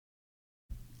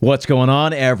What's going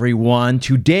on, everyone?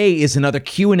 Today is another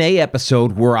Q&A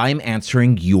episode where I'm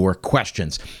answering your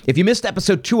questions. If you missed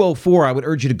episode 204, I would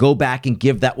urge you to go back and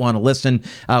give that one a listen.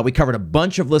 We covered a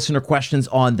bunch of listener questions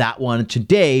on that one.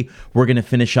 Today, we're going to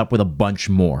finish up with a bunch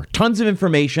more. Tons of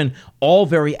information, all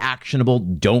very actionable.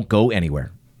 Don't go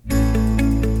anywhere.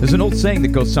 There's an old saying that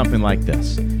goes something like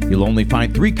this. You'll only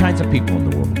find three kinds of people in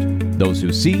the world. Those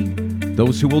who see,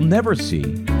 those who will never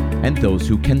see, and those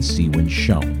who can see when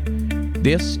shown.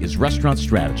 This is Restaurant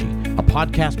Strategy, a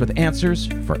podcast with answers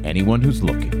for anyone who's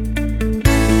looking.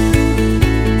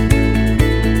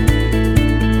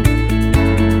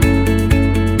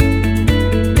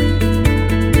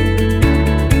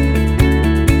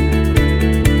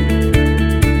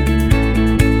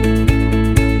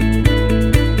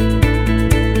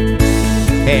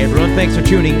 Hey everyone, thanks for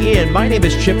tuning in. My name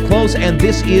is Chip Close, and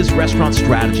this is Restaurant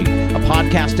Strategy, a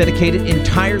podcast dedicated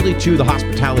entirely to the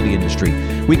hospitality industry.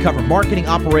 We cover marketing,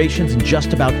 operations, and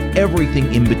just about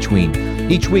everything in between.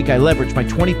 Each week, I leverage my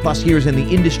 20-plus years in the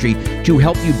industry to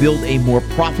help you build a more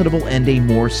profitable and a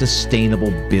more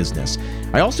sustainable business.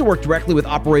 I also work directly with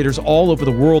operators all over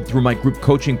the world through my group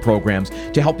coaching programs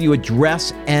to help you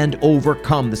address and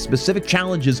overcome the specific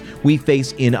challenges we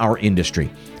face in our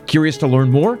industry. Curious to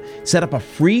learn more? Set up a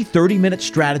free 30-minute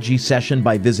strategy session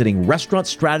by visiting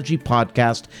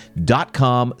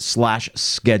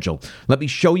restaurantstrategypodcast.com/schedule. Let me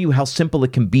show you how simple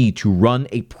it can be to run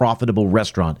a profitable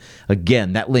restaurant.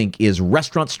 Again, that link is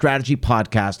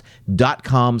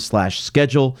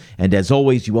restaurantstrategypodcast.com/schedule. And as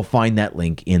always, you will find that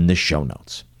link in the show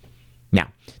notes. Now,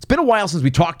 it's been a while since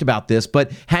we talked about this,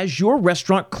 but has your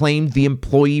restaurant claimed the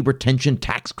employee retention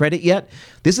tax credit yet?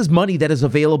 This is money that is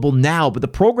available now, but the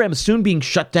program is soon being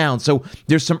shut down, so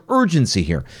there's some urgency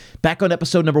here. Back on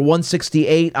episode number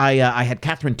 168, I had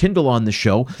Catherine Tyndall on the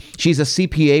show. She's a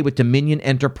CPA with Dominion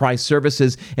Enterprise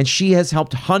Services, and she has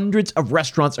helped hundreds of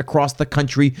restaurants across the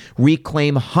country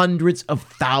reclaim hundreds of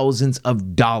thousands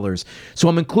of dollars. So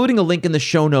I'm including a link in the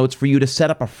show notes for you to set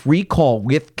up a free call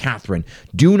with Catherine.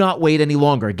 Do not wait any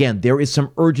longer. Again, there is some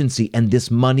urgency, and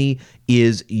this money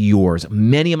is yours.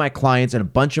 Many of my clients and a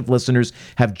bunch of listeners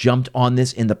have jumped on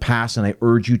this in the past, and I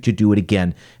urge you to do it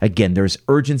again. Again, there's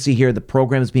urgency here. The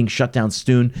program is being shut down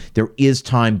soon. There is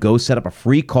time. Go set up a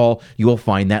free call. You will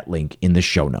find that link in the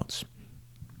show notes.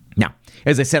 Now,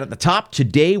 as I said at the top,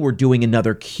 today we're doing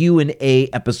another Q&A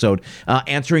episode,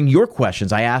 answering your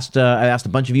questions. I asked a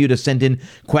bunch of you to send in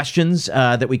questions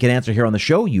that we can answer here on the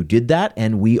show. You did that,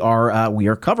 and we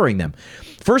are covering them.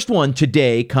 First one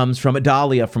today comes from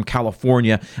Adalia from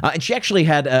California, and she actually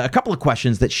had a couple of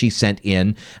questions that she sent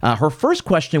in. Her first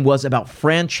question was about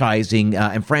franchising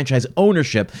and franchise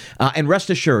ownership, and rest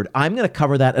assured, I'm going to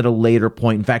cover that at a later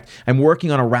point. In fact, I'm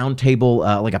working on a roundtable,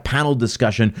 like a panel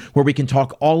discussion, where we can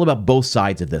talk all about both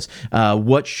sides of this.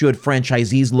 What should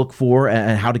franchisees look for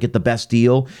and how to get the best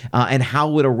deal, and how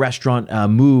would a restaurant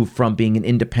move from being an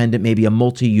independent, maybe a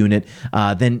multi-unit,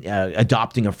 then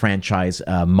adopting a franchise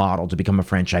model to become a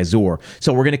franchisor.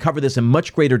 So we're going to cover this in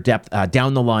much greater depth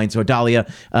down the line. So Adalia,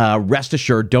 rest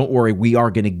assured, don't worry, we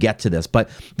are going to get to this. But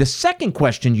the second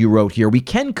question you wrote here, we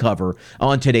can cover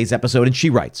on today's episode, and she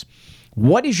writes,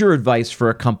 what is your advice for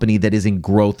a company that is in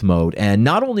growth mode and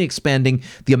not only expanding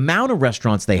the amount of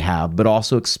restaurants they have, but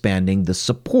also expanding the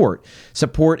support?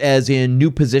 Support as in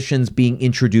new positions being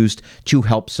introduced to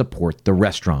help support the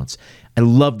restaurants. I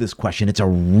love this question. It's a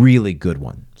really good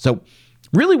one. So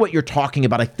really what you're talking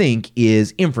about, I think,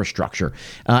 is infrastructure.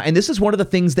 And this is one of the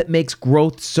things that makes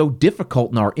growth so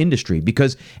difficult in our industry,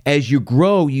 because as you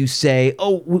grow, you say,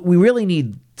 oh, we really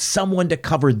need someone to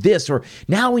cover this, or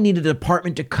now we need a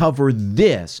department to cover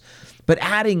this. But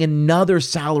adding another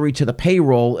salary to the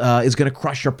payroll is going to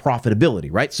crush your profitability,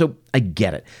 right? So I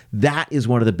get it. That is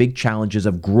one of the big challenges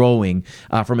of growing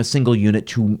from a single unit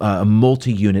to a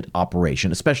multi-unit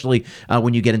operation, especially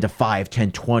when you get into 5,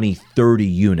 10, 20, 30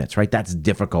 units, right? That's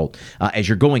difficult as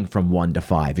you're going from 1 to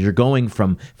 5, as you're going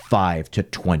from 5 to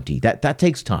 20. That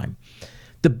takes time.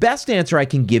 The best answer I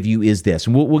can give you is this,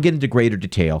 and we'll get into greater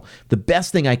detail. The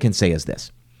best thing I can say is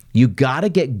this. You got to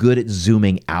get good at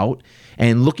zooming out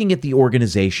and looking at the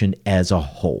organization as a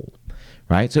whole,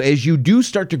 right? So as you do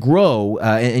start to grow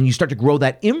and you start to grow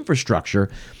that infrastructure,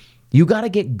 you got to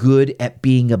get good at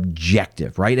being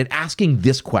objective, right? At asking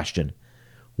this question,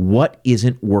 what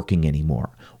isn't working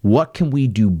anymore? What can we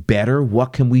do better?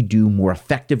 What can we do more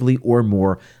effectively or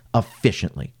more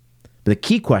efficiently? But the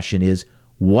key question is,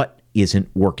 what isn't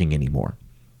working anymore?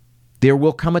 There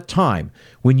will come a time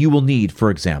when you will need,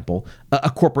 for example, a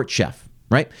corporate chef,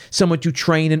 right? Someone to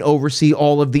train and oversee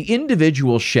all of the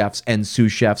individual chefs and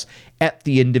sous chefs at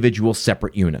the individual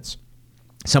separate units.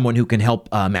 someone who can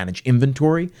help manage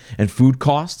inventory and food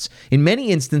costs. In many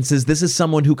instances, this is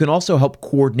someone who can also help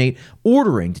coordinate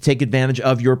ordering to take advantage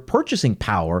of your purchasing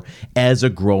power as a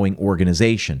growing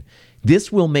organization.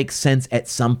 This will make sense at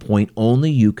some point.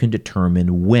 Only you can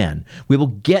determine when. We will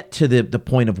get to the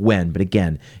point of when, but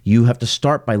again, you have to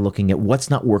start by looking at what's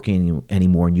not working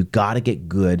anymore, and you got to get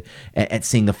good at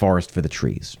seeing the forest for the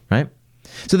trees, right?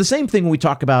 So the same thing when we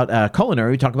talk about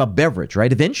culinary, we talk about beverage,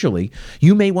 right? Eventually,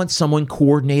 you may want someone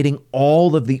coordinating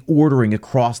all of the ordering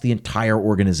across the entire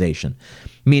organization.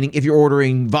 Meaning if you're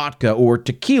ordering vodka or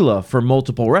tequila for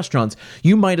multiple restaurants,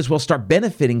 you might as well start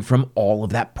benefiting from all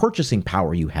of that purchasing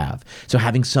power you have. So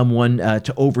having someone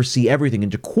to oversee everything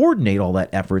and to coordinate all that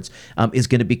efforts is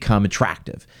going to become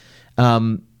attractive.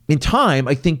 In time,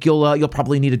 I think you'll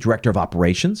probably need a director of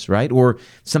operations, right? Or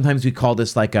sometimes we call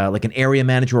this like an area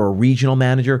manager or a regional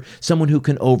manager, someone who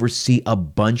can oversee a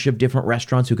bunch of different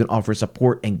restaurants, who can offer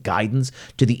support and guidance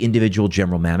to the individual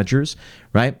general managers,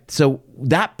 right? So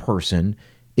that person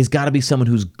is got to be someone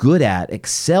who's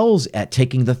excels at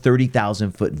taking the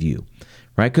 30,000-foot view.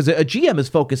 Right? Because a GM is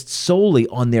focused solely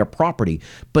on their property,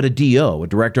 but a DO, a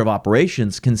director of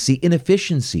operations, can see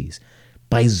inefficiencies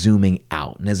by zooming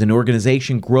out. And as an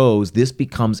organization grows, this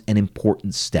becomes an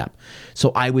important step.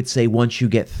 So I would say once you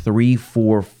get 3,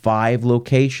 4, 5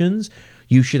 locations,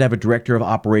 you should have a director of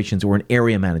operations or an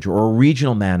area manager or a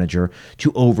regional manager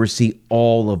to oversee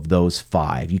all of those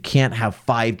 5. You can't have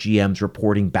 5 GMs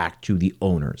reporting back to the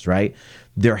owners, right?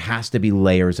 There has to be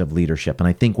layers of leadership. And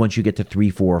I think once you get to 3,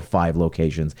 4, or 5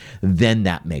 locations, then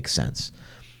that makes sense.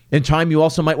 In time, you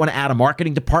also might want to add a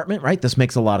marketing department, right? This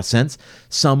makes a lot of sense.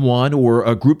 Someone or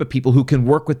a group of people who can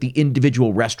work with the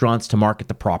individual restaurants to market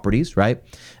the properties, right?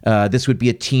 This would be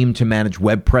a team to manage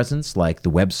web presence, like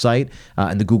the website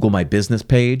and the Google My Business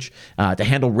page, to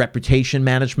handle reputation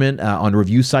management on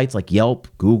review sites like Yelp,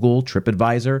 Google,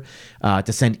 TripAdvisor,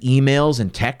 to send emails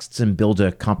and texts and build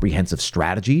a comprehensive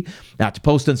strategy, to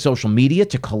post on social media,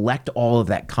 to collect all of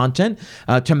that content,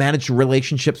 to manage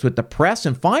relationships with the press,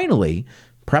 and finally,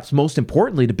 perhaps most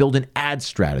importantly, to build an ad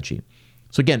strategy.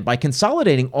 So again, by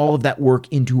consolidating all of that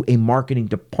work into a marketing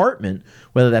department,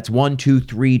 whether that's 1, 2,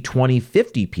 3, 20,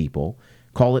 50 people,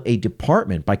 call it a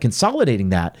department. By consolidating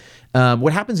that,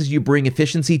 what happens is you bring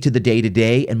efficiency to the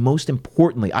day-to-day, and most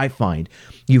importantly, I find,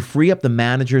 you free up the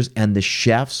managers and the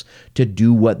chefs to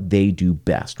do what they do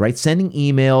best, right? Sending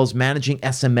emails, managing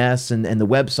SMS and the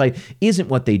website isn't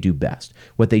what they do best.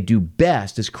 What they do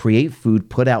best is create food,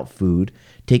 put out food,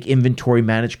 take inventory,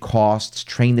 manage costs,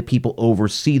 train the people,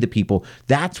 oversee the people.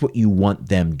 That's what you want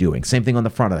them doing. Same thing on the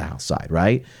front of the house side,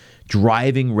 right?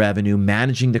 Driving revenue,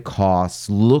 managing the costs,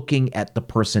 looking at the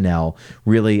personnel,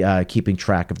 really keeping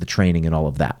track of the training and all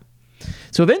of that.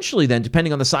 So eventually then,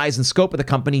 depending on the size and scope of the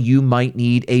company, you might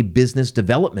need a business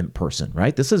development person,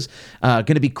 right? This is going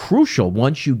to be crucial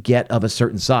once you get of a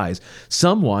certain size.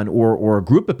 Someone or a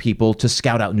group of people to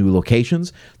scout out new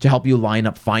locations, to help you line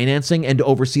up financing, and to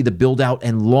oversee the build out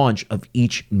and launch of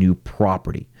each new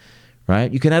property.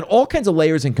 Right? You can add all kinds of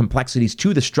layers and complexities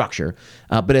to the structure.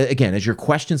 But again, as your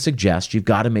question suggests, you've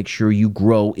got to make sure you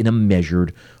grow in a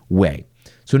measured way.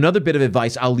 So another bit of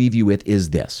advice I'll leave you with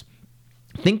is this.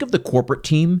 Think of the corporate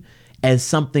team as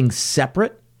something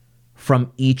separate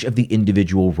from each of the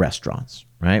individual restaurants,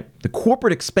 right? The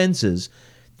corporate expenses,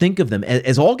 think of them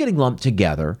as all getting lumped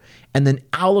together and then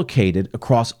allocated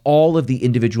across all of the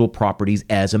individual properties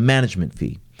as a management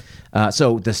fee.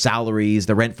 So the salaries,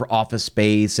 the rent for office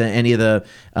space, any of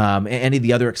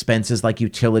the other expenses like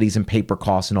utilities and paper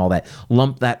costs and all that,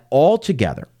 lump that all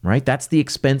together, right? That's the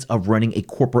expense of running a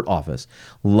corporate office.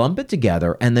 Lump it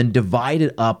together and then divide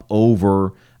it up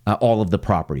over all of the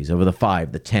properties, over the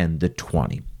 5, the 10, the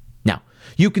 20. Now,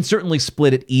 you can certainly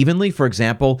split it evenly. For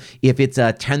example, if it's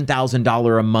a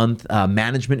 $10,000 a month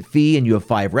management fee and you have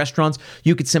 5 restaurants,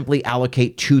 you could simply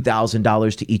allocate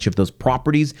 $2,000 to each of those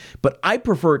properties. But I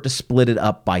prefer to split it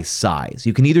up by size.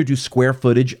 You can either do square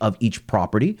footage of each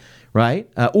property,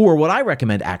 right? Or what I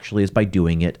recommend actually is by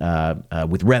doing it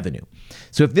with revenue.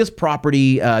 So if this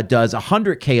property does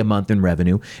 $100K a month in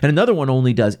revenue and another one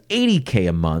only does $80K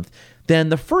a month, then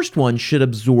the first one should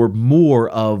absorb more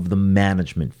of the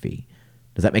management fee.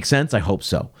 Does that make sense? I hope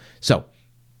so. So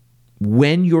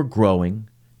when you're growing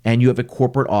and you have a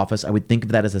corporate office, I would think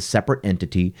of that as a separate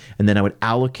entity, and then I would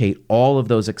allocate all of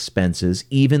those expenses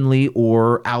evenly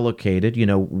or allocated,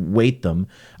 weight them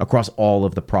across all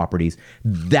of the properties.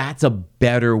 That's a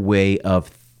better way of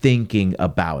thinking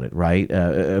about it, right?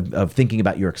 Of thinking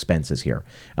about your expenses here.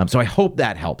 So I hope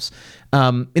that helps.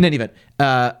 In any event,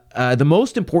 the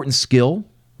most important skill,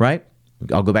 right,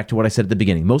 I'll go back to what I said at the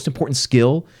beginning. Most important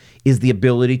skill is the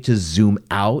ability to zoom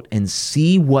out and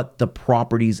see what the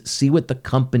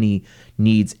company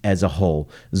needs as a whole.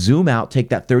 Zoom out, take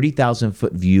that 30,000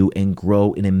 foot view and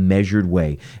grow in a measured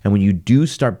way. And when you do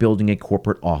start building a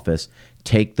corporate office,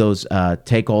 take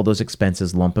all those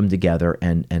expenses, lump them together,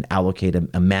 and allocate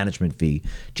a management fee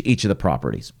to each of the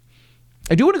properties.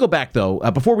 I do want to go back, though,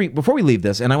 before we leave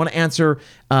this, and I want to answer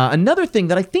another thing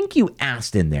that I think you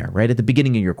asked in there, right, at the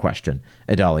beginning of your question,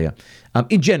 Adalia.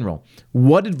 In general,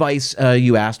 what advice,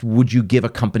 you asked, would you give a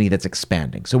company that's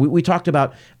expanding? So we talked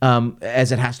about,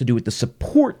 as it has to do with the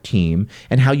support team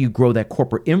and how you grow that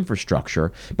corporate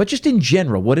infrastructure, but just in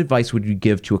general, what advice would you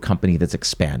give to a company that's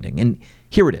expanding? And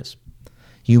here it is.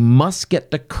 You must get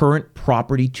the current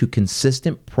property to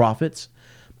consistent profits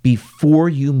before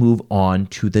you move on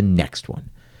to the next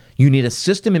one. You need a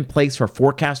system in place for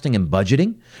forecasting and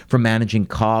budgeting, for managing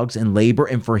COGS and labor,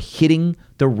 and for hitting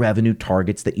the revenue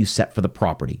targets that you set for the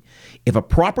property. If a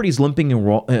property is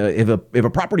if a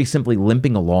property is simply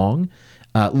limping along,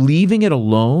 leaving it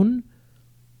alone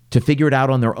to figure it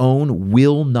out on their own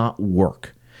will not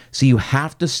work. So you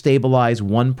have to stabilize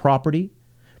one property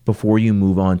before you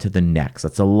move on to the next.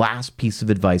 That's the last piece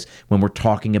of advice when we're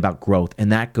talking about growth,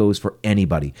 and that goes for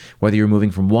anybody. Whether you're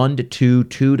moving from 1 to 2,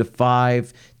 2 to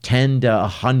 5, 10 to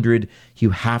 100,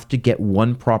 you have to get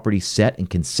one property set and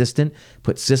consistent,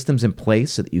 put systems in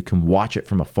place so that you can watch it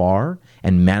from afar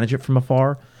and manage it from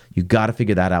afar. You got to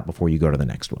figure that out before you go to the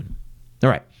next one. All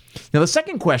right. Now, the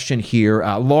second question here,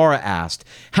 Laura asked,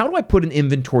 how do I put an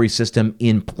inventory system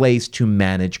in place to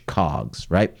manage COGS,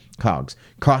 right? COGS,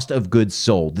 cost of goods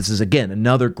sold. This is, again,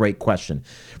 another great question.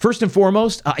 First and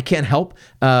foremost, I can't help.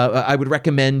 I would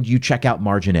recommend you check out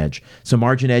Margin Edge. So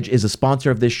Margin Edge is a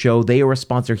sponsor of this show. They are a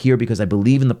sponsor here because I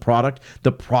believe in the product.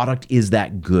 The product is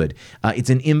that good. It's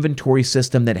an inventory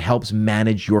system that helps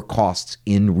manage your costs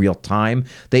in real time.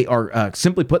 They are,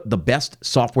 simply put, the best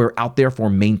software out there for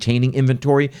maintaining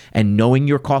inventory and knowing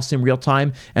your costs in real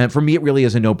time. And for me, it really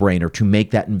is a no-brainer to make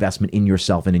that investment in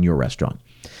yourself and in your restaurant.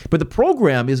 But the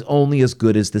program is only as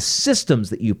good as the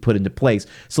systems that you put into place.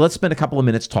 So let's spend a couple of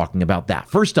minutes talking about that.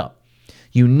 First up,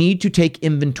 you need to take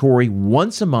inventory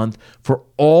once a month for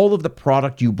all of the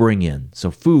product you bring in. So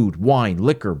food, wine,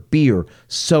 liquor, beer,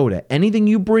 soda, anything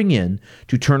you bring in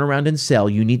to turn around and sell,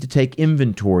 you need to take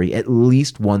inventory at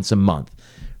least once a month.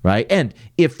 Right? And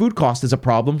if food cost is a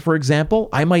problem, for example,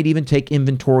 I might even take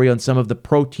inventory on some of the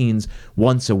proteins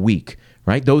once a week.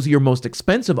 Right? Those are your most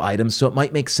expensive items, so it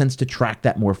might make sense to track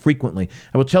that more frequently.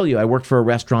 I will tell you, I worked for a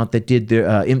restaurant that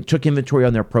took inventory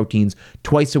on their proteins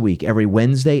twice a week, every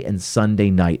Wednesday and Sunday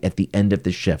night at the end of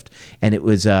the shift. And it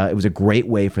was a great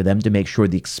way for them to make sure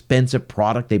the expensive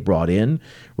product they brought in,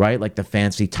 right, like the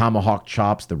fancy tomahawk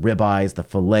chops, the ribeyes, the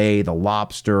filet, the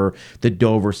lobster, the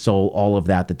Dover sole, all of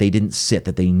that they didn't sit,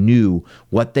 that they knew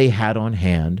what they had on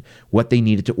hand, what they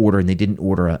needed to order, and they didn't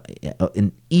order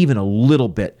even a little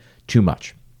bit too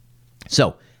much.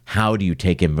 So how do you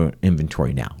take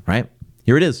inventory now, right?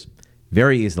 Here it is,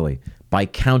 very easily, by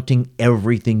counting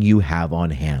everything you have on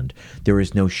hand. There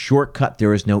is no shortcut.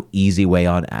 There is no easy way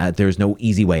out.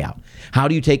 How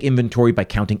do you take inventory? By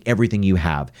counting everything you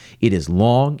have. It is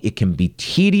long. It can be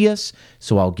tedious.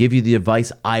 So I'll give you the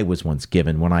advice I was once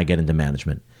given when I get into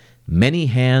management. Many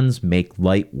hands make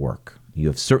light work. You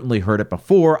have certainly heard it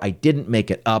before. I didn't make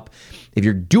it up. If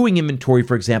you're doing inventory,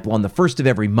 for example, on the first of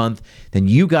every month, then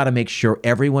you got to make sure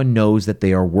everyone knows that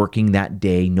they are working that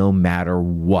day no matter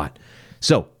what.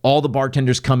 So all the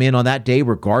bartenders come in on that day,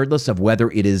 regardless of whether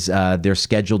it is their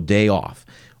scheduled day off.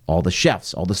 All the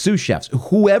chefs, all the sous chefs,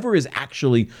 whoever is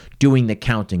actually doing the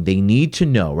counting, they need to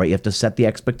know, right? You have to set the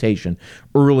expectation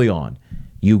early on.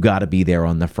 You got to be there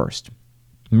on the first.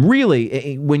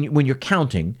 Really, when you're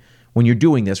counting, when you're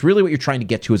doing this, really what you're trying to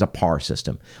get to is a PAR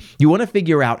system. You want to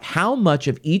figure out how much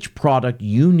of each product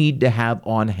you need to have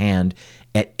on hand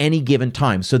at any given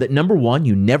time so that, number one,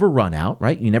 you never run out,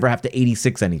 right? You never have to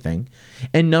 86 anything.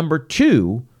 And number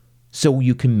two, so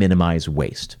you can minimize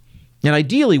waste. And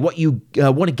ideally, what you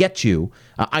want to get to,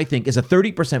 I think, is a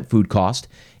 30% food cost,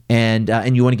 and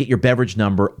you want to get your beverage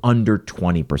number under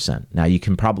 20%. Now, you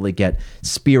can probably get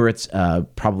spirits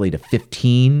probably to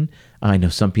 15%. I know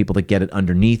some people that get it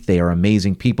underneath. They are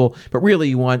amazing people. But really,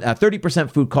 you want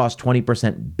 30% food cost,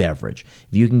 20% beverage.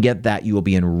 If you can get that, you will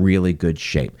be in really good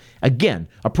shape. Again,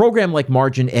 a program like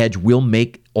Margin Edge will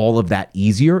make all of that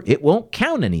easier. It won't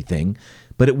count anything,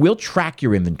 but it will track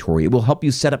your inventory. It will help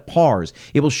you set up PARs.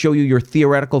 It will show you your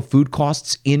theoretical food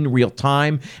costs in real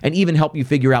time and even help you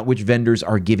figure out which vendors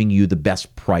are giving you the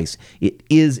best price. It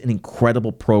is an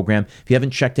incredible program. If you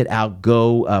haven't checked it out,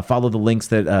 go follow the links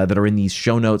that are in these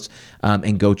show notes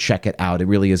and go check it out. It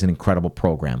really is an incredible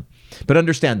program. But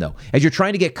understand, though, as you're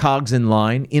trying to get COGS in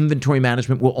line, inventory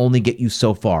management will only get you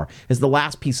so far. As the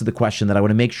last piece of the question that I want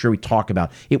to make sure we talk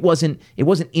about, it wasn't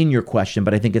in your question,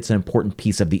 but I think it's an important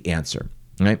piece of the answer.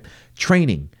 Right?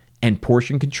 Training and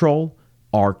portion control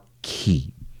are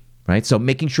key. Right? So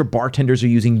making sure bartenders are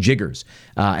using jiggers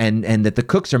and that the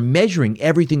cooks are measuring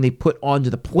everything they put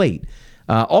onto the plate.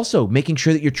 Also, making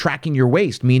sure that you're tracking your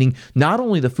waste, meaning not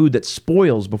only the food that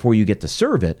spoils before you get to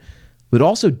serve it, but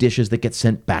also dishes that get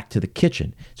sent back to the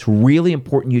kitchen. It's really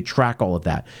important you track all of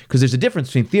that because there's a difference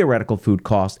between theoretical food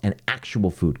cost and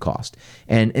actual food cost.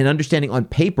 And understanding on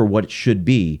paper what it should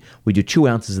be, we do 2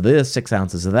 ounces of this, 6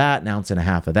 ounces of that, 1.5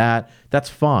 ounces of that, that's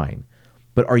fine.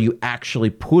 But are you actually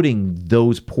putting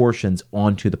those portions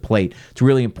onto the plate? It's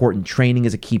really important. Training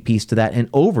is a key piece to that, and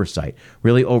oversight,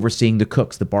 really overseeing the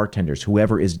cooks, the bartenders,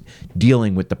 whoever is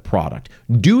dealing with the product.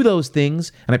 Do those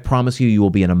things, and I promise you, you will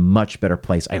be in a much better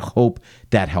place. I hope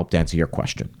that helped answer your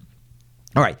question.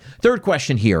 All right, third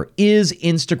question here. Is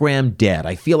Instagram dead?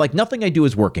 I feel like nothing I do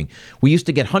is working. We used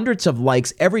to get hundreds of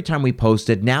likes every time we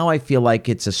posted. Now I feel like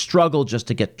it's a struggle just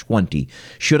to get 20.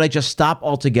 Should I just stop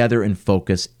altogether and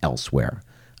focus elsewhere?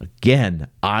 Again,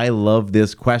 I love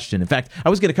this question. In fact, I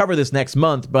was going to cover this next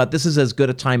month, but this is as good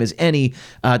a time as any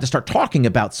to start talking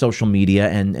about social media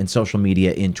and social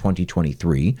media in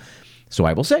 2023. So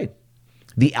I will say,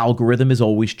 the algorithm is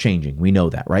always changing. We know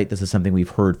that, right? This is something we've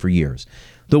heard for years.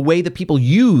 The way that people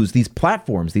use these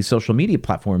platforms, these social media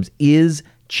platforms, is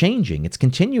changing. It's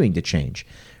continuing to change,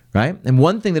 right? And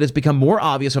one thing that has become more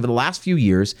obvious over the last few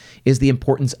years is the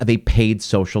importance of a paid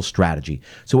social strategy.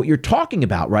 So what you're talking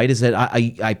about, right, is that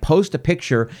I post a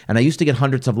picture and I used to get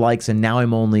hundreds of likes and now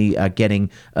I'm only getting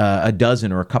a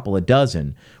dozen or a couple of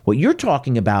dozen. What you're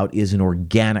talking about is an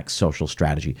organic social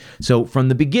strategy. So from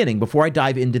the beginning, before I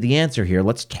dive into the answer here,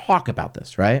 let's talk about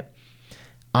this, right?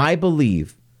 I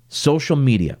believe social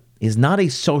media is not a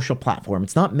social platform.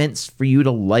 It's not meant for you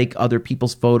to like other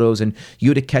people's photos and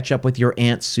you to catch up with your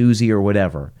Aunt Susie or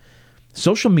whatever.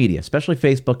 Social media, especially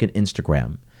Facebook and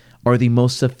Instagram, are the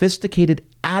most sophisticated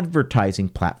advertising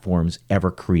platforms ever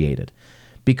created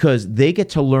because they get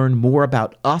to learn more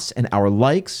about us and our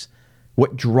likes,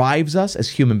 what drives us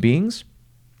as human beings,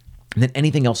 than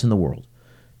anything else in the world.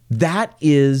 That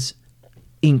is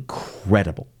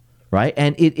incredible. Right?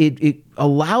 And it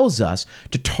allows us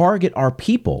to target our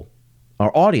people,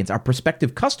 our audience, our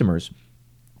prospective customers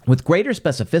with greater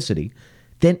specificity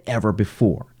than ever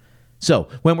before. So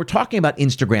when we're talking about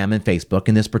Instagram and Facebook,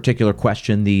 in this particular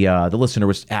question, the listener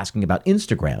was asking about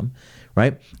Instagram,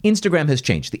 right? Instagram has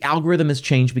changed. The algorithm has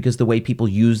changed because the way people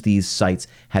use these sites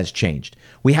has changed.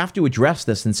 We have to address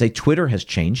this and say Twitter has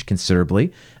changed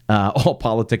considerably. All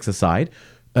politics aside,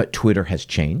 Twitter has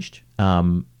changed.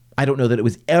 I don't know that it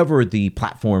was ever the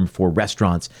platform for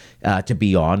restaurants to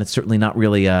be on. It's certainly not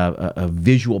really a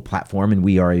visual platform, and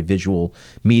we are a visual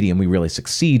medium. We really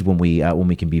succeed when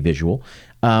we can be visual.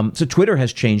 So Twitter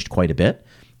has changed quite a bit.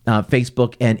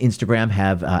 Facebook and Instagram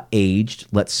have aged,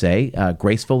 let's say,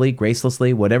 gracefully,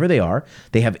 gracelessly, whatever they are.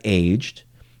 They have aged.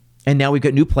 And now we've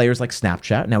got new players like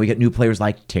Snapchat. Now we got new players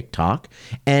like TikTok,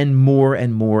 and more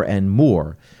and more and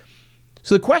more.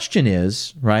 So the question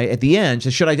is, right, at the end,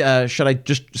 should I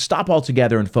just stop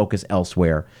altogether and focus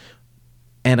elsewhere?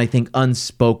 And I think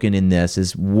unspoken in this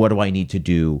is, what do I need to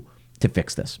do to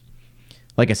fix this?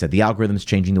 Like I said, the algorithm is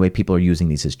changing. The way people are using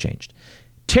these has changed.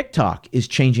 TikTok is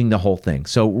changing the whole thing.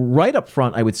 So right up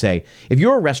front, I would say, if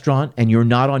you're a restaurant and you're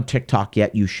not on TikTok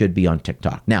yet, you should be on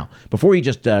TikTok. Now, before you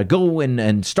just go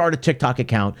and start a TikTok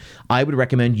account, I would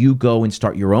recommend you go and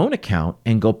start your own account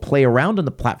and go play around on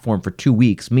the platform for 2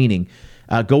 weeks, meaning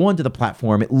go onto the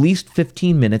platform at least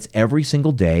 15 minutes every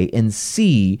single day and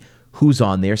see who's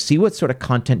on there, see what sort of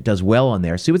content does well on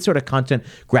there, see what sort of content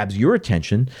grabs your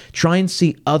attention, try and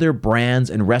see other brands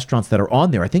and restaurants that are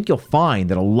on there. I think you'll find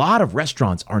that a lot of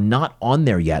restaurants are not on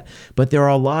there yet, but there are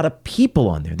a lot of people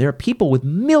on there. There are people with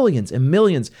millions and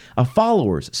millions of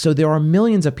followers, so there are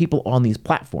millions of people on these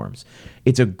platforms.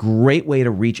 It's a great way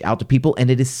to reach out to people, and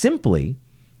it is simply,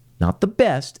 not the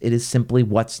best, it is simply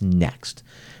what's next.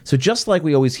 So just like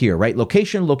we always hear, right?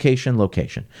 Location, location,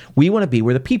 location. We want to be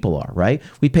where the people are, right?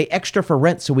 We pay extra for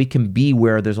rent so we can be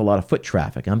where there's a lot of foot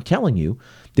traffic. I'm telling you,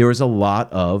 there is a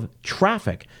lot of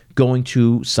traffic going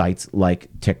to sites like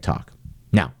TikTok.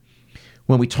 Now,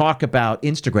 when we talk about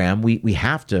Instagram, we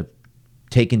have to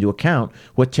take into account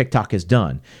what TikTok has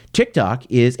done. TikTok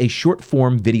is a short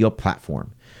form video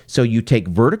platform. So you take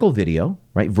vertical video,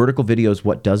 right? Vertical video is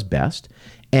what does best,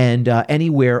 and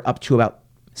anywhere up to about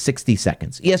 60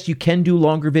 seconds. Yes, you can do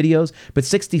longer videos, but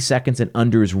 60 seconds and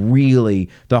under is really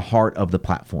the heart of the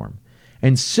platform.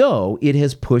 And so it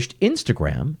has pushed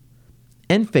Instagram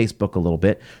and Facebook a little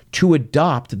bit to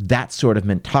adopt that sort of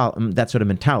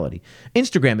mentality.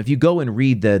 Instagram, if you go and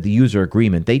read the user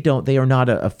agreement, they are not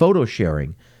a photo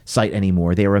sharing site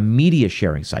anymore. They are a media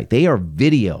sharing site. They are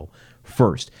video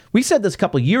first. We said this a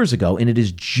couple of years ago, and it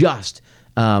is just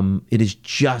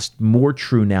more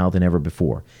true now than ever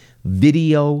before.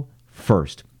 Video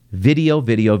first. Video.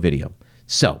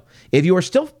 So if you are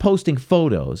still posting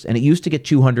photos, and it used to get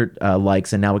 200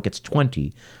 likes and now it gets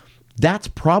 20, that's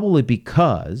probably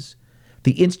because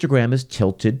the Instagram is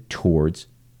tilted towards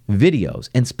videos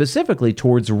and specifically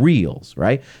towards reels,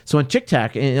 right? So on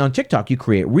TikTok you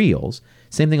create reels.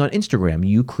 Same thing on Instagram,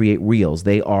 you create reels.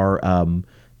 They are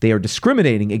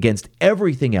discriminating against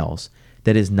everything else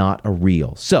that is not a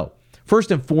reel. So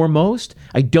first and foremost,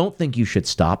 I don't think you should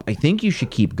stop. I think you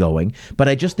should keep going, but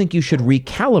I just think you should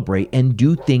recalibrate and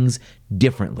do things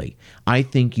differently. I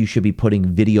think you should be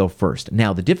putting video first.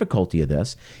 Now, the difficulty of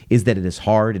this is that it is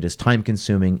hard, it is time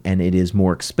consuming, and it is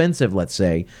more expensive, let's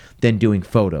say, than doing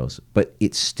photos, but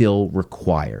it's still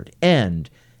required. And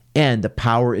the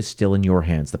power is still in your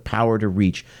hands. The power to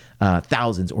reach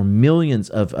thousands or millions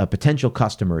of potential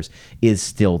customers is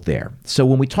still there. So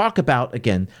when we talk about,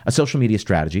 again, a social media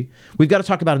strategy, we've got to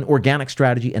talk about an organic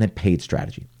strategy and a paid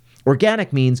strategy.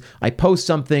 Organic means I post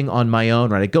something on my own,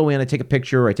 right? I go in, I take a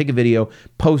picture, I take a video,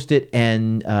 post it,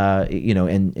 and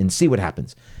see what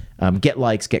happens. Get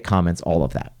likes, get comments, all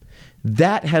of that.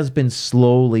 That has been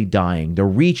slowly dying. The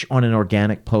reach on an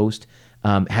organic post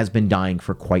has been dying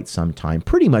for quite some time.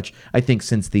 Pretty much, I think,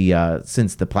 since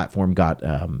the platform got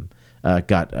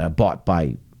bought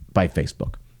by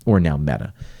Facebook, or now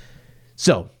Meta.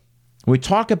 So when we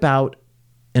talk about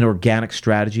an organic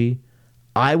strategy,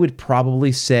 I would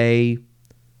probably say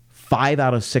 5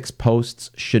 out of 6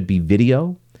 posts should be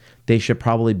video. They should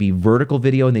probably be vertical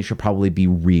video, and they should probably be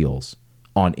reels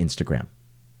on Instagram.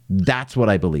 That's what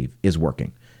I believe is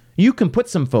working. You can put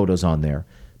some photos on there,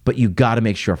 but you got to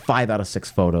make sure 5 out of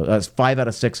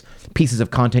 6 pieces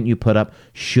of content you put up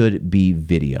should be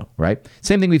video, right?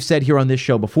 Same thing we've said here on this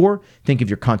show before. Think of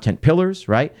your content pillars,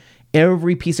 right?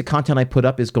 Every piece of content I put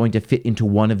up is going to fit into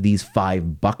one of these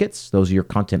 5 buckets. Those are your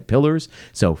content pillars.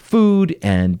 So food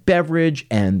and beverage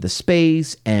and the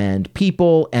space and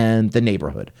people and the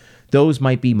neighborhood. Those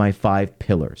might be my 5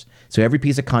 pillars. So every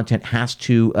piece of content has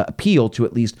to appeal to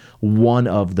at least one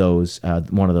of those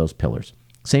pillars.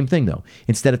 Same thing though.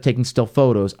 Instead of taking still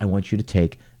photos, I want you to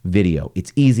take video.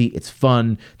 It's easy. It's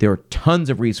fun. There are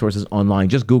tons of resources online.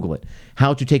 Just Google it.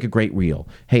 How to take a great reel.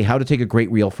 Hey, how to take a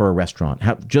great reel for a restaurant.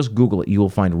 Just Google it. You will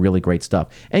find really great stuff.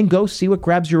 And go see what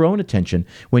grabs your own attention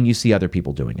when you see other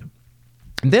people doing it.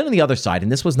 And then on the other side,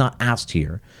 and this was not asked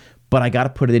here, but I got to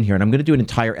put it in here, and I'm going to do an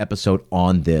entire episode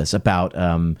on this about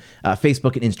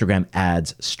Facebook and Instagram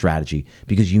ads strategy,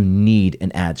 because you need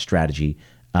an ad strategy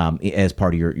as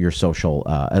part of your social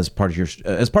as part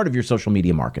of your social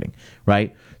media marketing,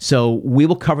 right? So we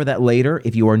will cover that later.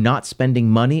 If you are not spending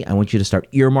money, I want you to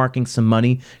start earmarking some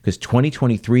money, because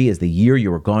 2023 is the year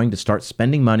you are going to start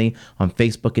spending money on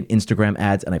Facebook and Instagram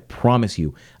ads, and I promise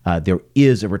you there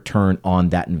is a return on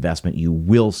that investment. You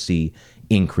will see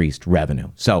increased revenue.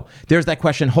 So there's that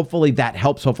question. Hopefully that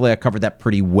helps. Hopefully I covered that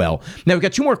pretty well. Now we've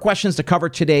got 2 more questions to cover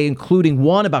today, including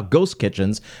one about ghost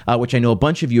kitchens, which I know a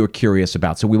bunch of you are curious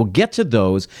about. So we will get to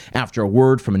those after a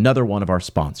word from another one of our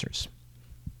sponsors.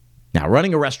 Now,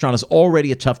 running a restaurant is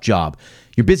already a tough job.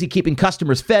 You're busy keeping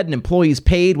customers fed and employees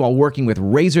paid while working with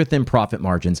razor-thin profit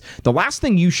margins. The last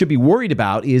thing you should be worried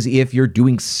about is if you're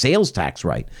doing sales tax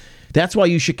right. That's why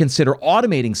you should consider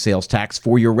automating sales tax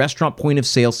for your restaurant point of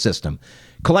sale system.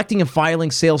 Collecting and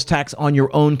filing sales tax on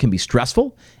your own can be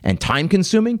stressful and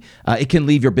time-consuming. It can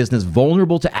leave your business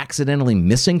vulnerable to accidentally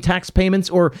missing tax payments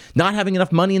or not having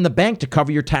enough money in the bank to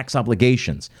cover your tax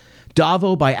obligations.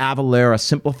 Davo by Avalara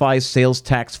simplifies sales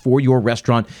tax for your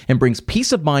restaurant and brings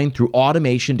peace of mind through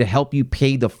automation to help you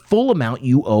pay the full amount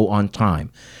you owe on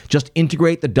time. Just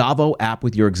integrate the Davo app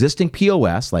with your existing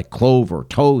POS like Clover,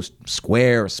 Toast,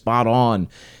 Square, Spot On.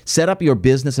 Set up your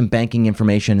business and banking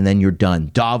information, and then you're done.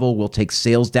 Davo will take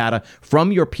sales data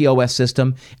from your POS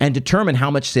system and determine how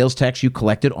much sales tax you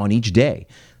collected on each day.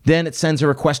 Then it sends a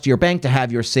request to your bank to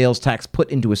have your sales tax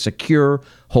put into a secure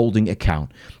holding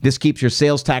account. This keeps your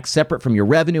sales tax separate from your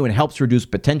revenue and helps reduce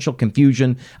potential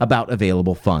confusion about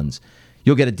available funds.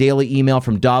 You'll get a daily email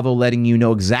from Davo letting you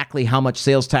know exactly how much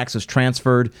sales tax is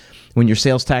transferred. When your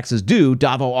sales tax is due,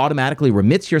 Davo automatically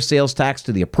remits your sales tax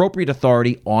to the appropriate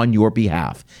authority on your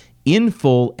behalf, in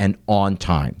full and on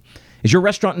time. Is your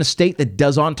restaurant in a state that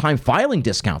does on-time filing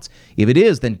discounts? If it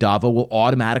is, then Davo will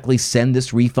automatically send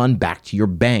this refund back to your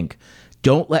bank.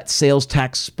 Don't let sales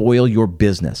tax spoil your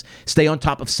business. Stay on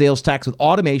top of sales tax with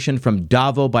automation from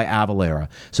Davo by Avalara,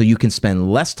 so you can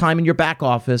spend less time in your back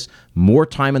office, more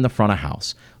time in the front of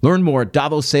house. Learn more at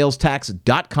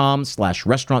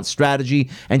davosalestax.com/restaurant strategy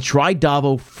and try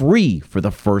Davo free for the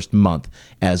first month.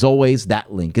 As always,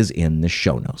 that link is in the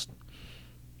show notes.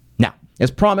 Now, as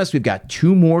promised, we've got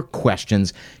 2 more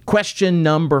questions. Question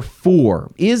number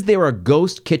 4, is there a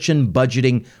ghost kitchen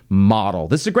budgeting model?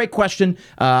 This is a great question.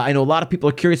 I know a lot of people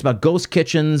are curious about ghost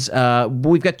kitchens. But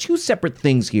we've got 2 separate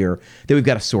things here that we've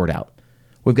got to sort out.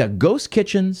 We've got ghost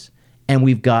kitchens and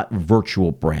we've got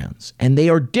virtual brands, and they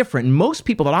are different. And most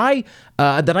people that I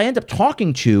end up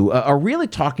talking to are really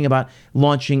talking about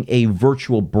launching a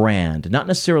virtual brand, not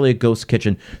necessarily a ghost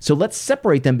kitchen. So let's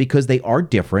separate them because they are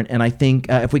different. And I think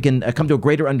if we can come to a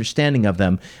greater understanding of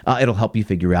them, it'll help you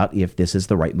figure out if this is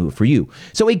the right move for you.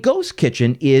 So a ghost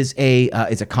kitchen is a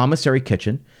commissary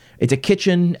kitchen. It's a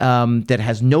kitchen that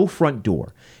has no front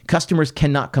door. Customers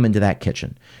cannot come into that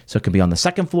kitchen. So it can be on the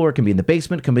 2nd floor, it can be in the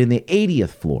basement, it can be in the 80th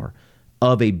floor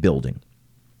of a building.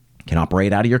 It can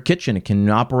operate out of your kitchen. It can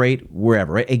operate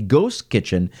wherever. A ghost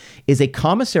kitchen is a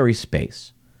commissary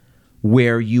space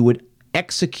where you would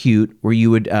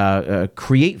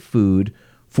create food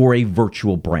for a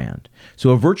virtual brand. So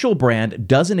a virtual brand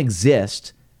doesn't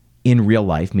exist in real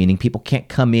life, meaning people can't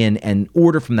come in and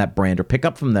order from that brand or pick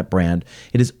up from that brand.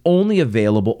 It is only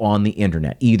available on the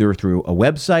internet, either through a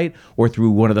website or through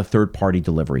one of the third-party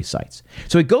delivery sites.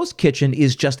 So a ghost kitchen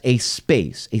is just a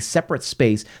space, a separate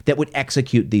space that would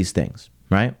execute these things,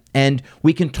 right? And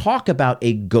we can talk about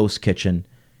a ghost kitchen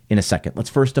in a second.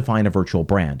 Let's first define a virtual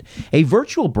brand. A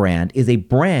virtual brand is a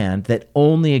brand that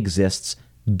only exists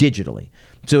digitally.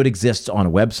 So it exists on a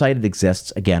website. It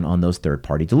exists, again, on those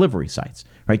third-party delivery sites,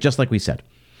 right? Just like we said.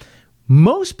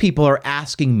 Most people are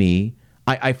asking me,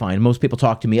 I find most people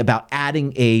talk to me about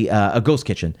adding a ghost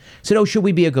kitchen. Said, oh, should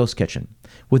we be a ghost kitchen?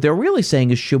 What they're really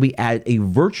saying is, should we add a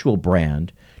virtual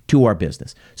brand to our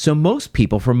business? So most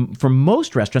people from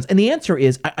most restaurants, and the answer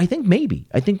is, I think maybe.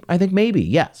 I think maybe,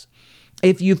 yes.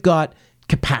 If you've got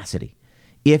capacity,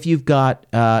 if you've got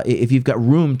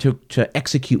room to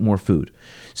execute more food.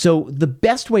 So the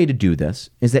best way to do this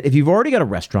is that if you've already got a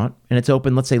restaurant and it's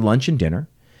open, let's say lunch and dinner,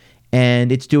 and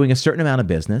it's doing a certain amount of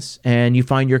business, and you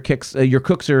find your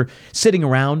cooks are sitting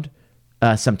around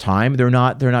some time, they're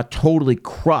not totally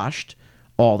crushed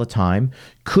all the time.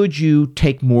 Could you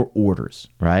take more orders,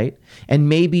 right? And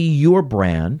maybe your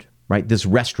brand, right, this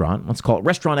restaurant, let's call it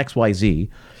Restaurant XYZ,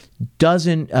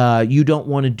 you don't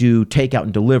want to do takeout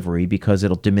and delivery because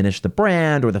it'll diminish the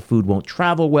brand or the food won't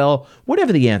travel well,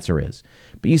 whatever the answer is.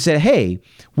 But you said, hey,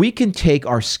 we can take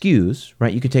our SKUs,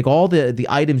 right? You can take all the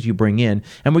items you bring in,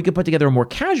 and we can put together a more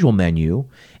casual menu,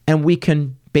 and we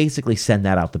can basically send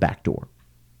that out the back door,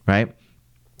 right?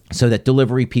 So that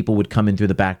delivery people would come in through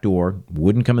the back door,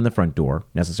 wouldn't come in the front door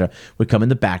necessarily, would come in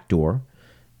the back door,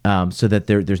 so that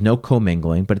there's no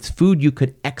commingling, but it's food you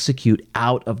could execute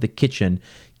out of the kitchen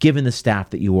given the staff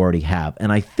that you already have.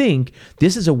 And I think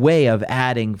this is a way of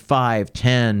adding $5,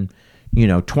 $10,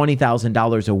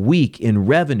 $20,000 a week in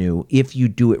revenue if you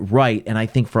do it right. And I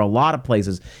think for a lot of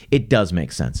places, it does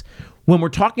make sense. When we're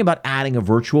talking about adding a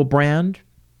virtual brand,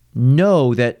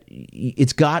 know that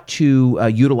it's got to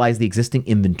utilize the existing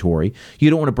inventory. You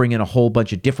don't want to bring in a whole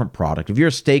bunch of different product. If you're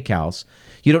a steakhouse,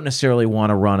 you don't necessarily want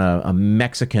to run a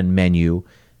Mexican menu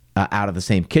out of the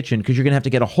same kitchen because you're going to have to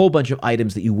get a whole bunch of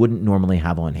items that you wouldn't normally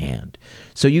have on hand.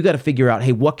 So you got to figure out,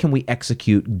 hey, what can we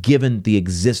execute given the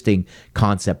existing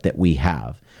concept that we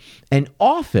have? And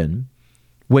often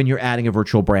when you're adding a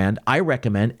virtual brand, I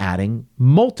recommend adding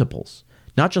multiples,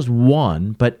 not just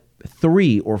 1, but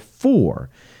 3 or 4.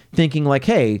 Thinking like,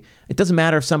 hey, it doesn't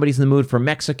matter if somebody's in the mood for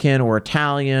Mexican or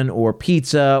Italian or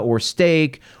pizza or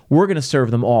steak. We're going to serve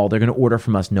them all. They're going to order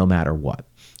from us no matter what.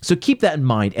 So keep that in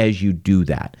mind as you do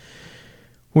that.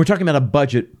 When we're talking about a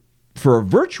budget for a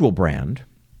virtual brand,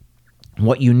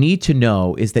 what you need to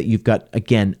know is that you've got,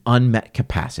 again, unmet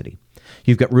capacity.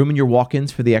 You've got room in your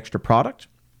walk-ins for the extra product.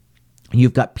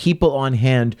 You've got people on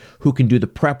hand who can do the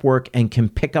prep work and can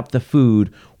pick up the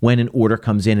food when an order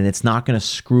comes in, and it's not going to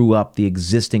screw up the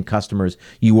existing customers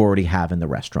you already have in the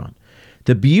restaurant.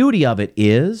 The beauty of it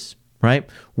is right?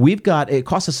 It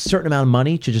costs us a certain amount of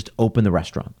money to just open the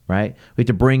restaurant, right? We have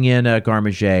to bring in a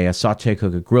garmager, a saute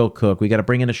cook, a grill cook. We got to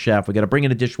bring in a chef. We got to bring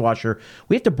in a dishwasher.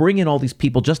 We have to bring in all these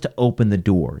people just to open the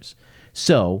doors.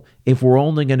 So if we're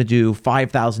only going to do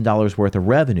 $5,000 worth of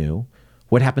revenue,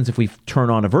 what happens if we turn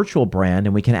on a virtual brand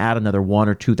and we can add another $1,000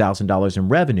 or $2,000 in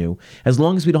revenue? As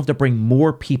long as we don't have to bring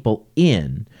more people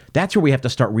in, that's where we have to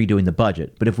start redoing the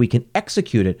budget. But if we can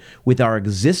execute it with our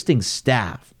existing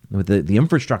staff, with the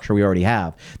infrastructure we already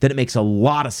have, then it makes a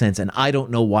lot of sense. And I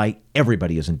don't know why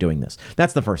everybody isn't doing this.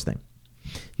 That's the first thing.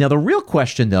 Now, the real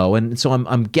question, though, and so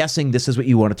I'm guessing this is what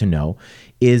you wanted to know,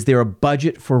 is there a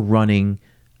budget for running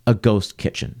a ghost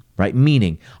kitchen, right?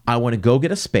 Meaning, I want to go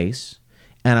get a space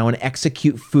and I want to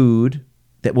execute food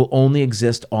that will only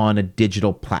exist on a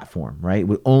digital platform, right? It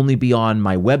will only be on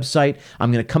my website.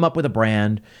 I'm going to come up with a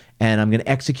brand and I'm going to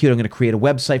execute. I'm going to create a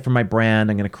website for my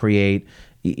brand. I'm going to create,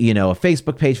 a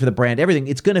Facebook page for the brand, everything.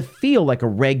 It's going to feel like a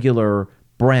regular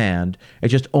brand.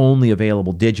 It's just only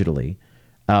available digitally.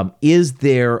 Is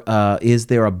there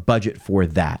a budget for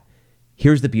that?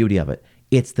 Here's the beauty of it.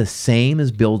 It's the same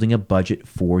as building a budget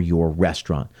for your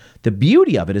restaurant. The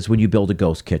beauty of it is when you build a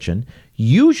ghost kitchen,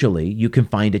 usually you can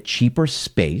find a cheaper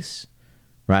space,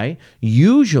 right?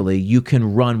 Usually you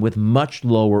can run with much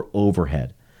lower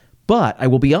overhead. But I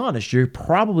will be honest, you're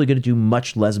probably going to do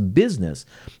much less business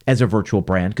as a virtual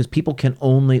brand because people can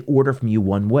only order from you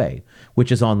one way, which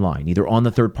is online, either on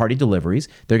the third-party deliveries.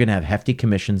 They're going to have hefty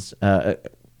commissions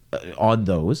on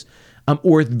those,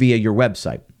 or via your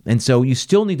website. And so you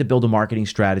still need to build a marketing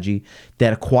strategy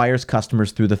that acquires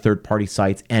customers through the third-party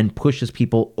sites and pushes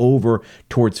people over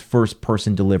towards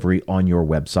first-person delivery on your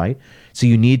website. So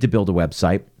you need to build a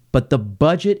website, but the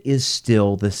budget is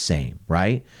still the same,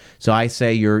 right? So I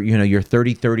say your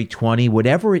 30, 30, 20,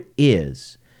 whatever it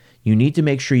is, you need to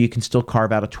make sure you can still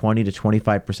carve out a 20 to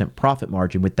 25% profit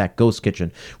margin with that ghost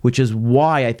kitchen, which is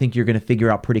why I think you're going to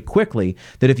figure out pretty quickly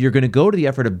that if you're going to go to the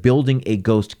effort of building a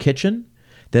ghost kitchen,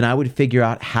 then I would figure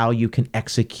out how you can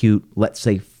execute, let's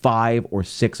say, 5 or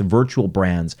 6 virtual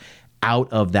brands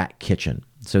out of that kitchen.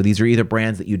 So these are either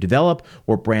brands that you develop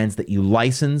or brands that you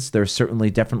license. There's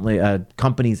definitely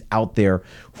companies out there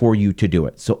for you to do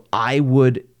it. So I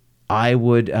would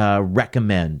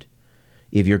recommend,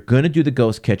 if you're going to do the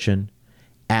ghost kitchen,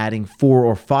 adding 4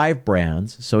 or 5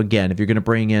 brands. So again, if you're going to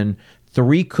bring in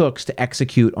 3 cooks to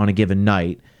execute on a given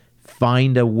night,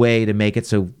 find a way to make it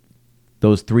so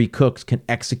those 3 cooks can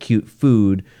execute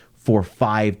food for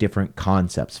 5 different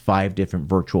concepts, 5 different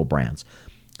virtual brands.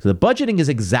 So the budgeting is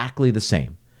exactly the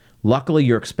same. Luckily,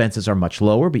 your expenses are much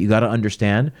lower, but you got to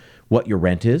understand what your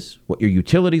rent is, what your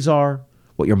utilities are,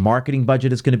 what your marketing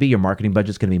budget is going to be. Your marketing budget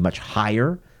is going to be much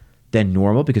higher than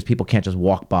normal because people can't just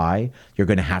walk by. You're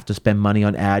going to have to spend money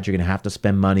on ads. You're going to have to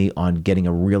spend money on getting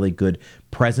a really good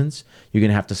presence. You're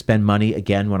going to have to spend money,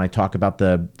 again, when I talk about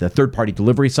the third-party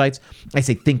delivery sites, I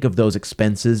say think of those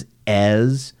expenses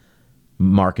as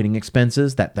marketing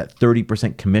expenses. That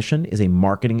 30% commission is a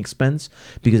marketing expense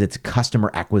because it's customer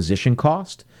acquisition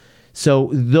cost.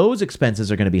 So those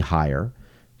expenses are going to be higher.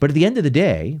 But at the end of the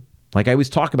day, like I always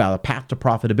talk about, a path to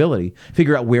profitability,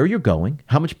 figure out where you're going,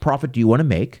 how much profit do you want to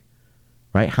make,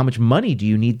 right? How much money do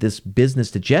you need this business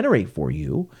to generate for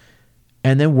you?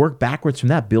 And then work backwards from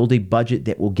that. Build a budget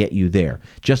that will get you there.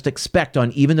 Just expect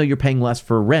even though you're paying less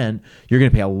for rent, you're going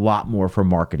to pay a lot more for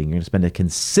marketing. You're going to spend a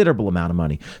considerable amount of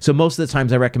money. So most of the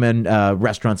times I recommend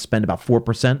restaurants spend about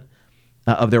 4%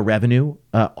 of their revenue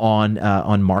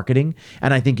on marketing.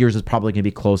 And I think yours is probably going to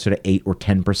be closer to 8 or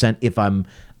 10% if I'm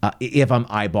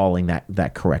eyeballing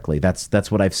that correctly.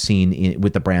 That's what I've seen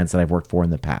with the brands that I've worked for in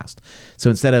the past.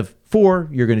 So instead of 4,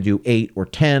 you're going to do 8 or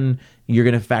 10. You're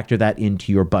going to factor that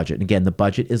into your budget. And again, the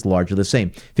budget is largely the same.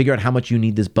 Figure out how much you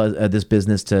need this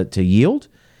business to yield,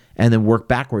 and then work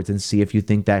backwards and see if you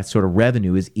think that sort of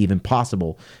revenue is even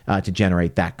possible to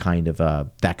generate that kind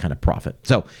of profit.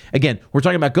 So again, we're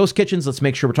talking about ghost kitchens. Let's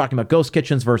make sure we're talking about ghost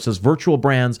kitchens versus virtual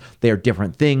brands. They are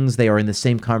different things. They are in the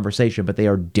same conversation, but they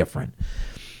are different.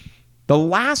 The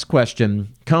last question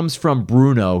comes from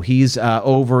Bruno. He's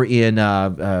over in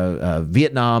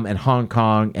Vietnam and Hong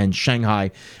Kong and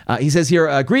Shanghai. He says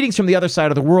here, greetings from the other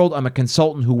side of the world. I'm a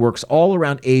consultant who works all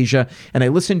around Asia, and I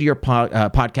listen to your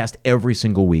podcast every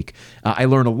single week. I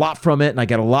learn a lot from it, and I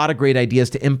get a lot of great ideas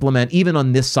to implement even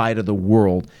on this side of the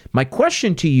world. My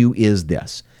question to you is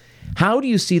this. How do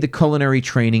you see the culinary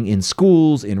training in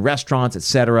schools, in restaurants,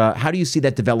 etc.? How do you see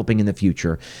that developing in the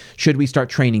future? Should we start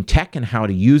training tech and how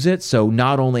to use it? So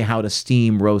not only how to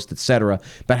steam, roast, etc.,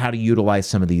 but how to utilize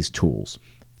some of these tools.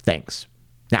 Thanks.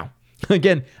 Now,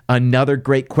 again, another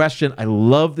great question. I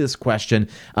love this question.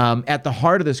 At the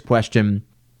heart of this question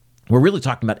We're really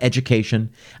talking about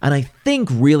education. And I think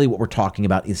really what we're talking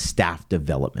about is staff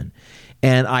development.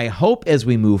 And I hope as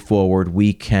we move forward,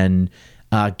 we can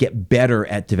get better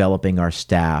at developing our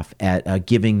staff, at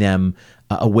giving them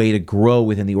a way to grow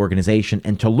within the organization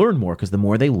and to learn more, because the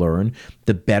more they learn,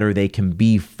 the better they can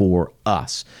be for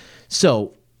us.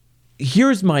 So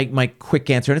here's my quick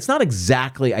answer. And it's not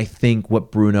exactly, I think,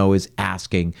 what Bruno is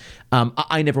asking.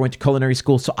 I never went to culinary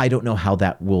school, so I don't know how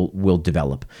that will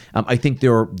develop. I think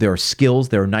there are skills,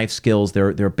 there are knife skills, there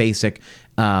are basic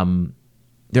things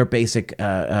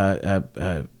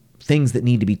that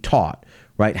need to be taught,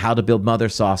 right? How to build mother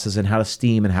sauces and how to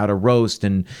steam and how to roast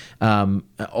and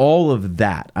all of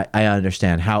that. I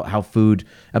understand how food,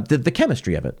 the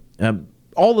chemistry of it,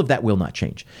 all of that will not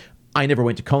change. I never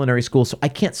went to culinary school, so I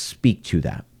can't speak to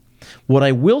that. What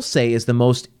I will say is the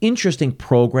most interesting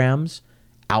programs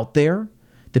out there,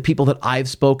 the people that I've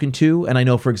spoken to, and I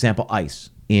know, for example, ICE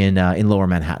in Lower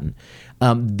Manhattan,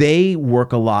 they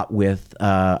work a lot with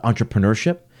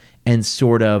entrepreneurship and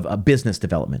sort of business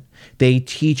development. They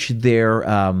teach their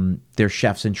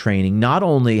chefs in training not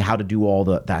only how to do all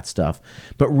that stuff,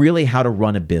 but really how to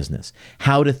run a business,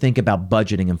 how to think about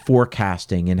budgeting and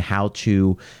forecasting, and how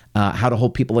to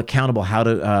hold people accountable, how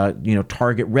to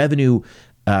target revenue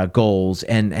goals,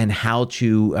 and how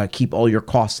to keep all your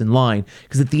costs in line.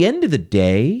 Because at the end of the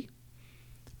day,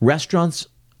 restaurants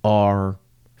are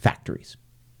factories.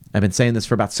 I've been saying this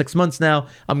for about 6 months now.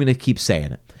 I'm going to keep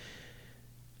saying it.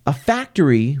 A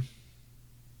factory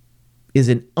is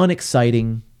an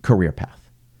unexciting career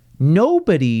path.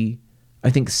 Nobody,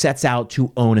 I think, sets out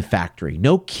to own a factory.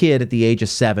 No kid at the age of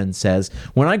 7 says,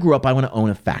 when I grew up, I want to own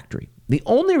a factory. The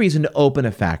only reason to open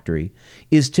a factory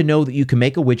is to know that you can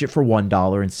make a widget for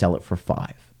 $1 and sell it for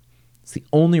 $5. It's the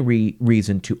only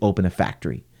reason to open a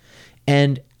factory.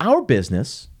 And our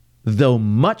business, though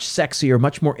much sexier,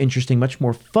 much more interesting, much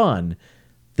more fun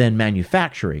than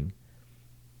manufacturing,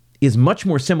 is much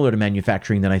more similar to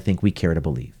manufacturing than I think we care to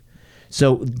believe.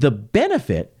 So the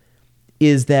benefit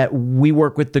is that we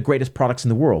work with the greatest products in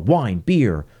the world: wine,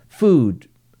 beer, food,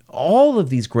 all of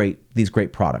these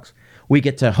great products. We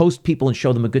get to host people and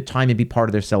show them a good time and be part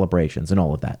of their celebrations and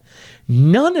all of that.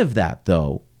 None of that,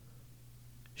 though,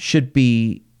 should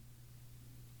be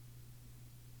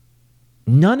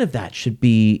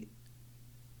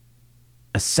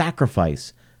a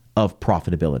sacrifice of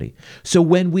profitability. So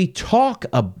when we talk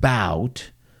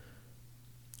about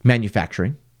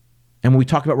manufacturing and when we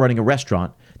talk about running a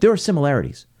restaurant, there are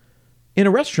similarities. In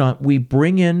a restaurant, we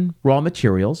bring in raw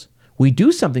materials, we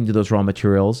do something to those raw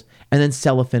materials, and then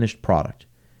sell a finished product.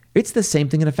 It's the same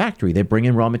thing in a factory. They bring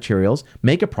in raw materials,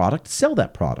 make a product, sell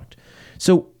that product.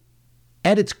 So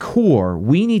at its core,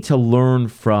 we need to learn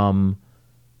from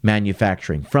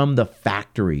manufacturing, from the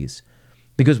factories,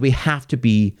 because we have to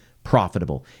be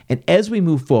profitable. And as we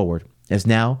move forward, as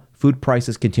now food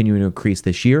prices continue to increase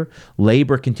this year,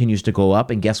 labor continues to go up,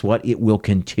 and guess what? It will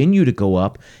continue to go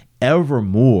up ever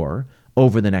more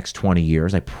over the next 20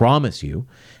 years, I promise you.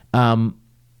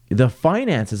 The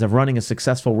finances of running a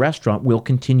successful restaurant will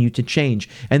continue to change,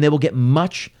 and they will get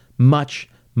much, much,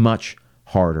 much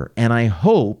harder. And I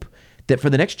hope that for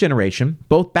the next generation,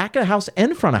 both back of house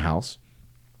and front of house,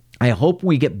 I hope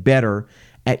we get better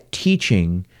at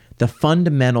teaching the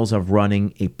fundamentals of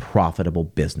running a profitable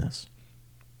business,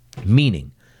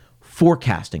 meaning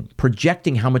forecasting,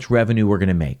 projecting how much revenue we're going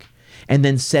to make, and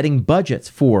then setting budgets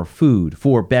for food,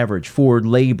 for beverage, for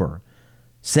labor,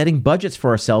 setting budgets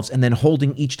for ourselves, and then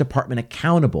holding each department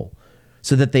accountable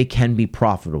so that they can be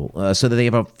profitable, so that they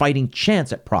have a fighting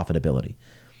chance at profitability.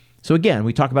 So again,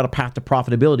 we talk about a path to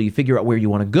profitability. You figure out where you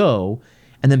want to go,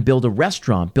 and then build a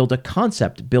restaurant, build a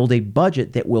concept, build a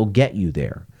budget that will get you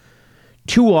there.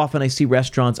 Too often I see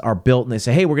restaurants are built and they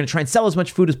say, hey, we're going to try and sell as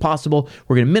much food as possible.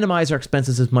 We're going to minimize our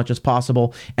expenses as much as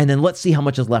possible. And then let's see how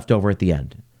much is left over at the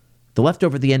end. The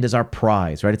leftover at the end is our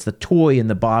prize, right? It's the toy in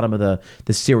the bottom of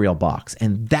the cereal box.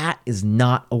 And that is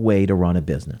not a way to run a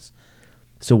business.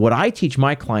 So what I teach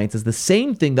my clients is the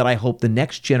same thing that I hope the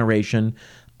next generation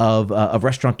of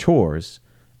restaurateurs,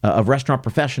 of restaurant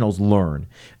professionals learn.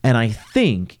 And I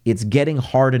think it's getting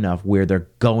hard enough where they're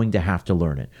going to have to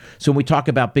learn it. So when we talk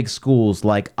about big schools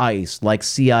like ICE, like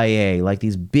CIA, like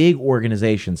these big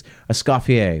organizations,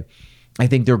 Escoffier, I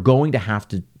think they're going to have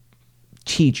to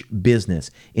teach business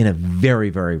in a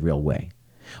very, very real way.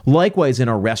 Likewise, in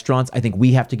our restaurants, I think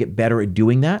we have to get better at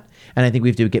doing that. And I think we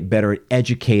have to get better at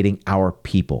educating our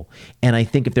people. And I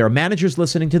think if there are managers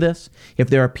listening to this, if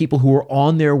there are people who are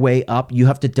on their way up, you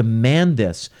have to demand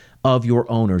this of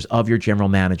your owners, of your general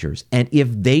managers. And if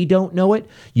they don't know it,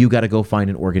 you got to go find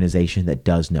an organization that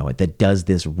does know it, that does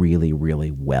this really,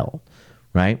 really well.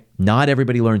 right? Not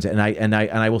everybody learns it. And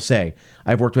I will say,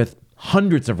 I've worked with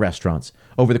hundreds of restaurants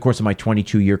over the course of my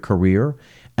 22-year career,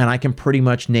 and I can pretty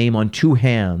much name on two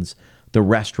hands the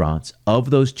restaurants of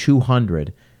those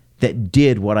 200 that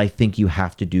did what I think you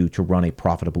have to do to run a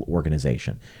profitable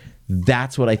organization.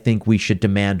 That's what I think we should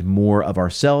demand more of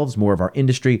ourselves, more of our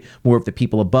industry, more of the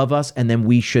people above us, and then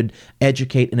we should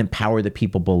educate and empower the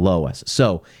people below us.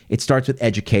 So it starts with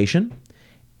education,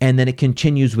 and then it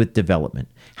continues with development.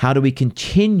 How do we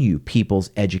continue people's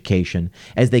education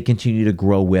as they continue to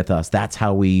grow with us? That's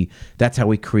how we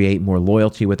create more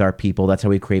loyalty with our people. That's how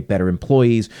we create better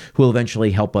employees who will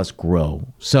eventually help us grow.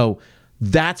 So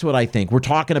that's what I think. We're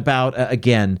talking about,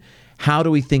 again, how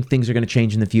do we think things are going to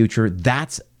change in the future?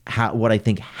 That's what I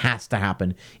think has to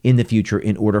happen in the future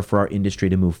in order for our industry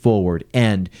to move forward.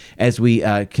 And as we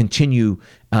continue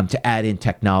to add in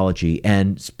technology,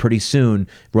 and pretty soon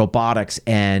robotics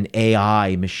and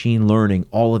AI, machine learning,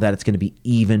 all of that, it's going to be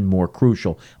even more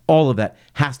crucial. All of that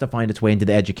has to find its way into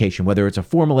the education, whether it's a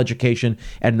formal education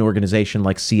at an organization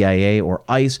like CIA or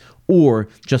ICE, or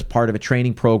just part of a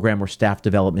training program or staff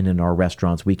development in our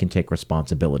restaurants. We can take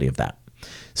responsibility of that.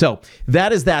 So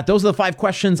that is that. Those are the 5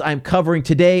 questions I'm covering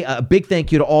today. A big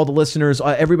thank you to all the listeners,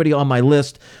 everybody on my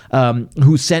list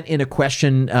who sent in a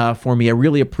question for me. I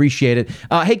really appreciate it.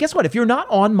 Hey, guess what? If you're not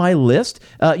on my list,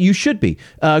 you should be.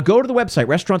 Go to the website,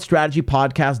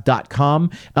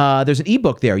 restaurantstrategypodcast.com. There's an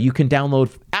ebook there you can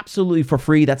download absolutely for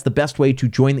free. That's the best way to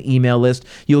join the email list.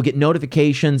 You'll get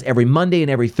notifications every Monday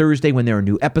and every Thursday when there are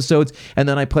new episodes. And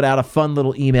then I put out a fun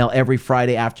little email every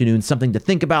Friday afternoon, something to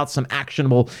think about, some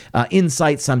actionable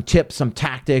insights, some tips, some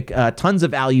tactic, tons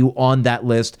of value on that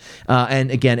list. And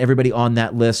again, everybody on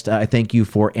that list, I thank you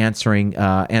for answering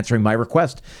my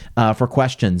request for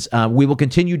questions. We will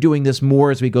continue doing this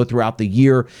more as we go throughout the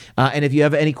year. And if you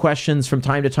have any questions from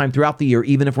time to time throughout the year,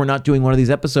 even if we're not doing one of these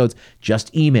episodes,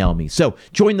 just email me. So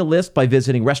join the list by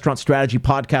visiting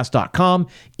restaurantstrategypodcast.com.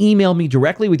 Email me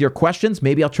directly with your questions.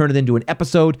 Maybe I'll turn it into an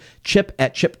episode.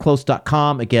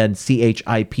 chip@chipclose.com. Again,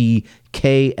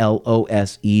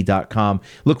 CHIPKLOSE.com.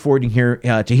 Look forward to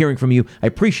hearing from you. I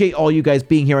appreciate all you guys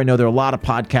being here. I know there are a lot of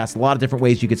podcasts, a lot of different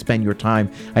ways you could spend your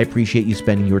time. I appreciate you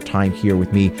spending your time here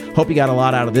with me. Hope you got a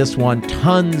lot out of this one.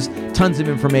 Tons of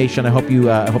information. I hope you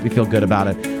feel good about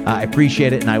it. I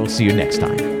appreciate it, and I will see you next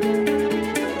time.